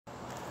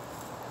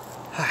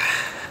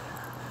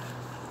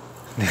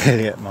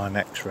nearly at my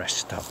next rest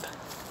stop.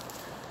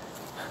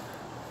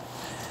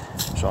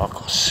 So I've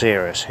got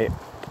serious hip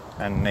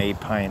and knee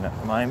pain at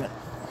the moment.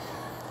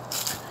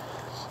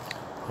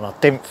 And I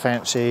didn't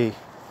fancy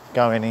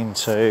going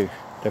into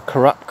the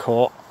corrupt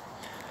court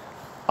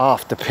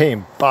after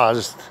being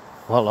buzzed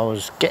while I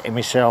was getting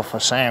myself a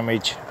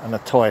sandwich and a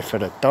toy for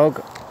the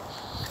dog.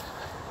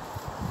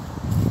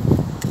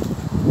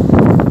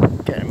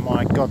 Getting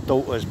my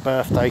goddaughter's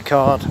birthday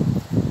card,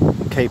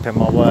 keeping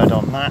my word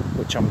on that,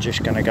 which I'm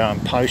just going to go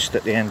and post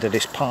at the end of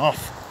this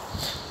path.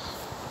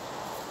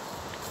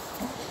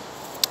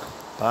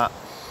 But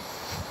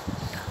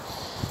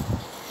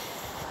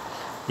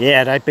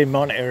yeah, they've been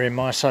monitoring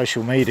my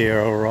social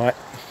media all right.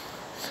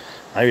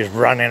 They was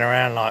running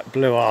around like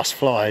blue ass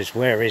flies.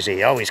 Where is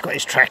he? Oh, he's got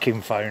his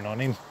tracking phone on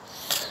him.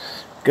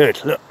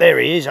 Good, look, there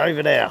he is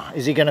over there.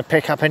 Is he going to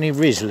pick up any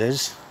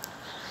Rizzlers?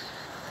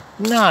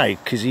 No,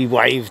 because he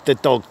waved the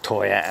dog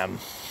toy at him.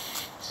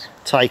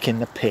 Taking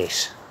the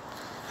piss.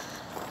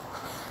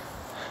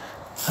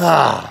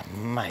 Ah,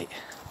 mate.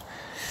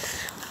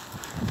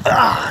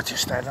 Ah,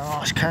 just had a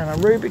nice can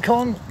of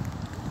Rubicon.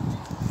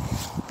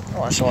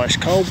 Nice ice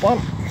cold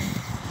one.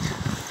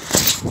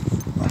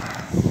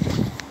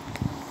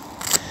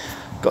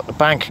 Got the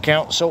bank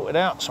account sorted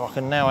out so I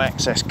can now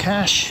access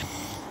cash.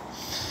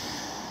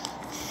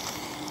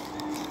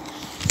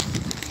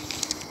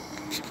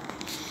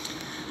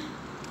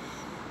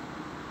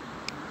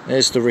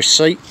 There's the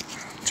receipt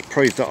to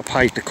prove that I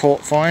paid the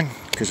court fine,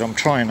 because I'm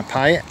trying to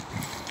pay it.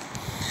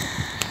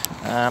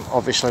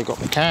 Obviously got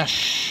the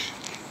cash.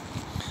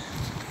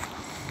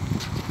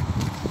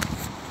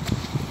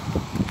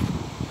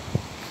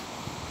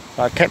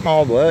 I kept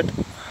my word.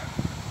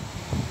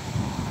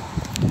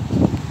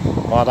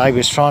 While they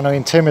was trying to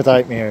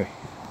intimidate me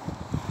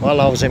while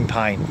I was in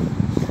pain.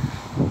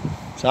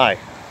 So,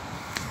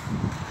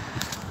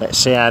 let's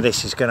see how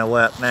this is going to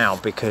work now,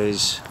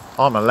 because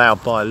I'm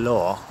allowed by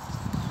law,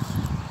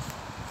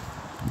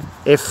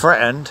 if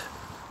threatened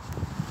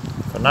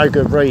for no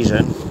good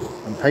reason,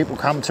 and people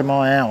come to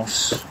my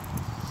house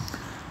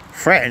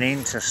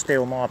threatening to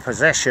steal my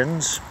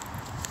possessions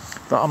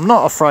that I'm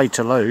not afraid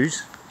to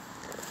lose,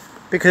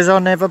 because I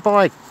never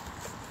buy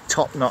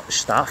top-notch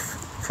stuff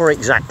for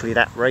exactly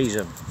that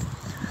reason.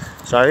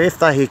 So if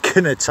they're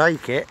gonna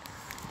take it,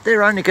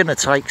 they're only gonna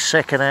take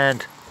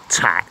second-hand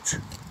tat,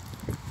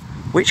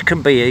 which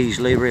can be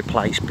easily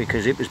replaced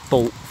because it was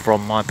bought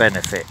from my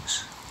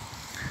benefits.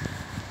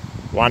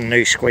 One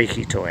new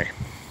squeaky toy.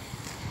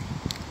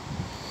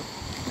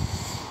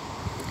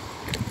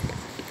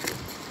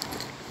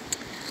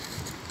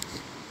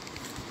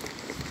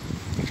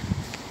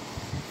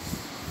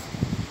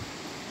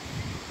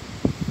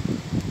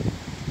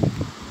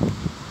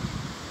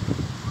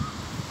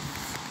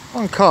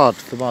 One card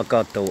for my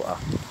goddaughter.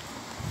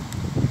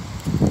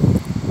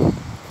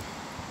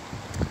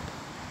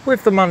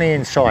 With the money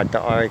inside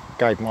that I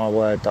gave my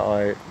word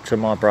to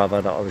my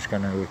brother that I was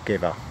going to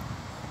give her.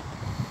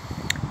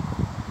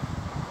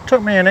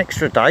 Took me an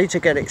extra day to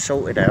get it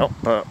sorted out,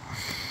 but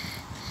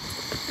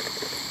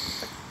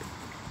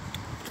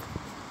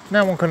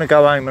now I'm going to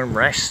go home and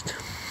rest,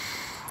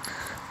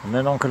 and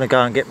then I'm going to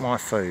go and get my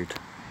food.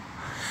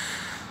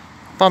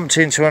 Bumped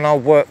into an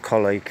old work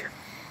colleague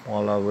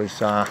while I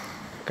was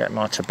getting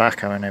my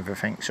tobacco and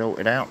everything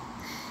sorted out.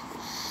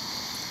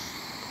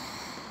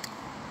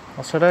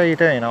 I said, "How you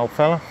doing, old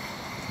fella?"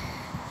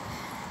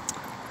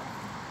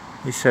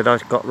 He said, "I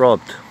got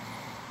robbed."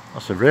 I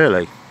said,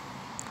 "Really?"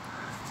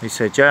 He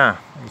said, "Yeah."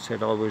 He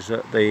said, "I was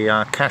at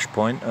the cash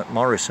point at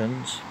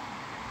Morrison's,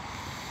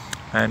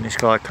 and this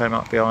guy came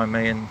up behind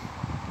me and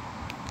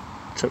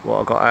took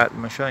what I got out of the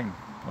machine."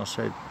 I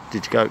said,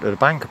 "Did you go to the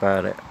bank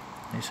about it?"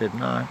 He said,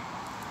 "No."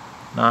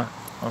 I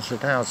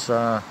said, "How's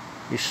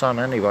your son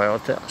anyway?" I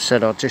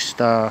said, "I just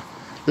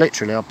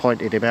literally I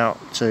pointed him out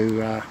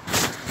to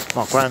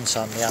my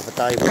grandson the other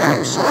day when he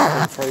was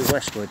cycling through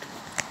Westwood."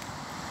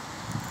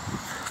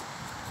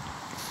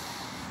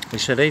 He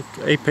said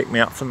he picked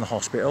me up from the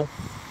hospital.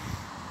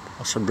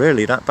 I said,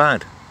 "Really, that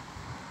bad?"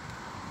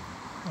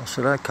 I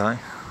said, "Okay."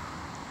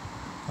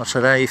 I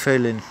said, "How are you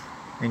feeling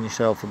in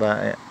yourself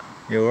about it?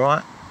 You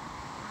alright?"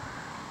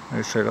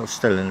 He said, "I'm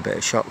still in a bit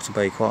of shock, to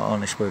be quite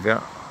honest with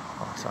you."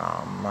 I said,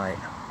 "Oh mate."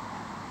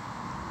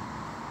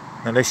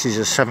 Now this is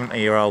a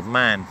 70-year-old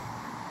man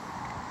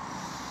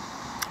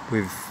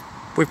with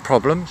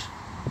problems,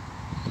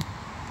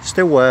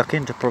 still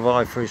working to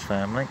provide for his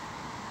family,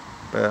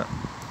 but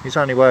he's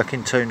only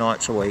working 2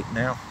 nights a week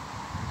now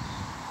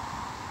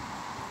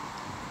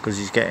because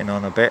he's getting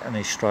on a bit and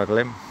he's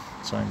struggling,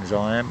 same as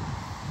I am.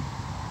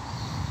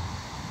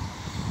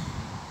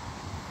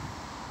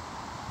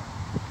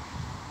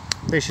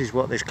 This is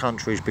what this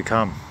country's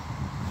become.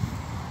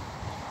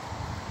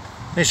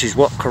 This is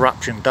what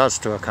corruption does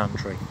to a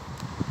country.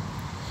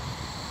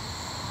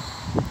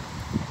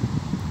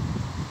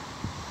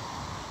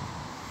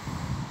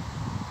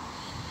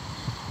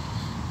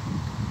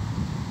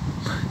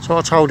 So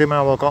I told him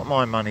how I got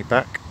my money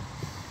back.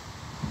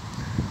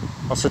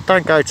 I said,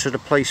 "Don't go to the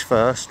police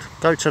first,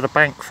 go to the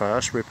bank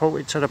first,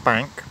 report it to the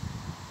bank.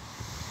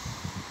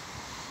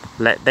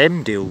 let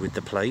them deal with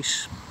the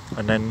police,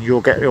 and then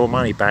you'll get your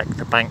money back.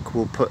 The bank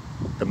will put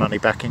the money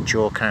back into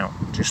your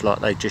account, just like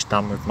they've just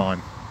done with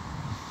mine.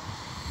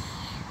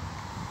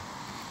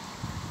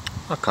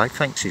 Okay,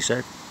 thanks, he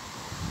said.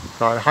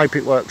 So I hope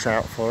it works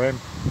out for him.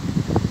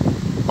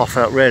 I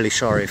felt really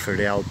sorry for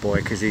the old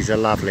boy, because he's a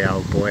lovely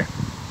old boy.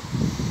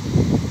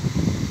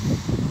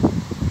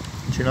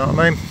 Do you know what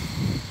I mean?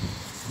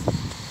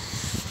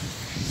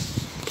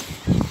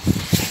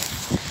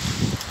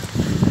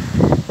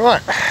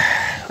 Right,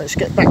 let's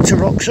get back to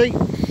Roxy.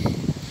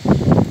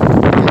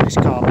 Get this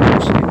car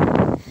boxing.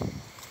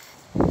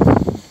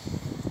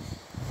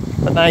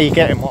 But now you're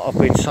getting what I've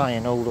been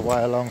saying all the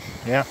way along,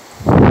 yeah?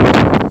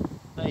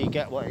 Now you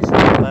get what it's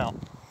all about.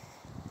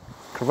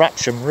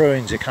 Corruption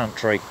ruins a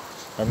country,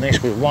 and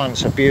this was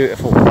once a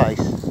beautiful place.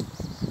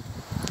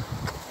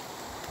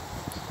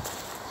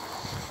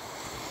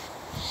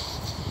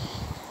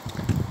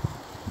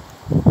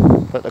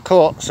 But the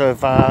courts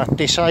have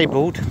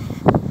disabled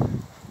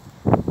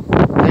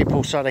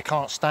people so they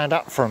can't stand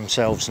up for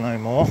themselves no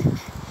more.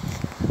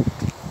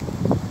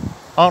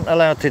 Aren't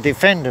allowed to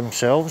defend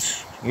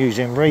themselves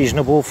using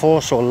reasonable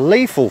force or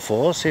lethal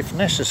force if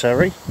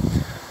necessary,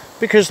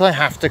 because they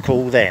have to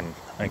call them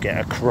and get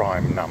a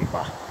crime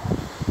number.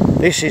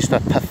 This is the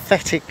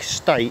pathetic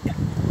state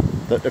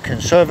that the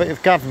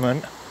Conservative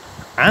government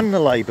and the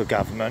Labour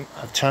government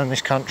have turned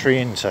this country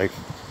into.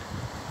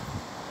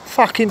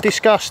 Fucking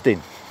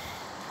disgusting.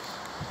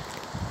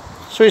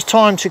 So it's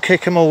time to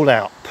kick them all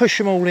out, push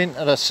them all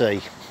into the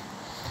sea,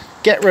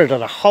 get rid of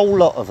the whole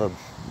lot of them.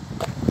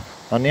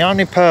 And the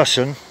only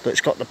person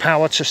that's got the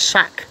power to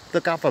sack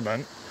the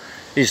government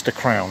is the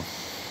Crown.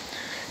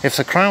 If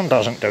the Crown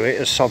doesn't do it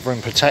as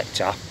sovereign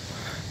protector,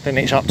 then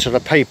it's up to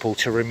the people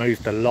to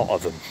remove the lot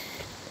of them.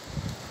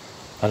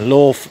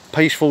 And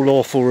peaceful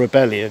lawful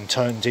rebellion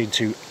turns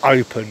into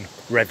open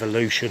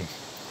revolution.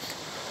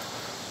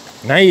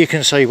 Now you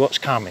can see what's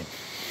coming.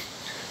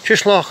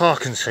 Just like I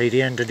can see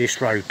the end of this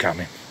road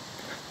coming.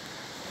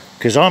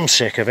 Because I'm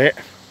sick of it.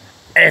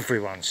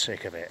 Everyone's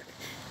sick of it.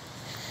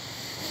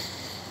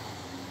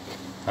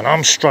 And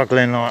I'm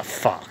struggling like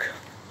fuck.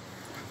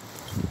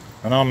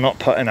 And I'm not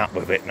putting up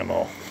with it no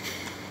more.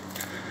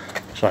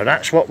 So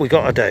that's what we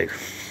got to do.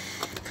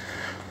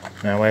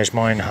 Now where's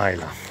my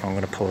inhaler? I'm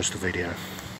going to pause the video.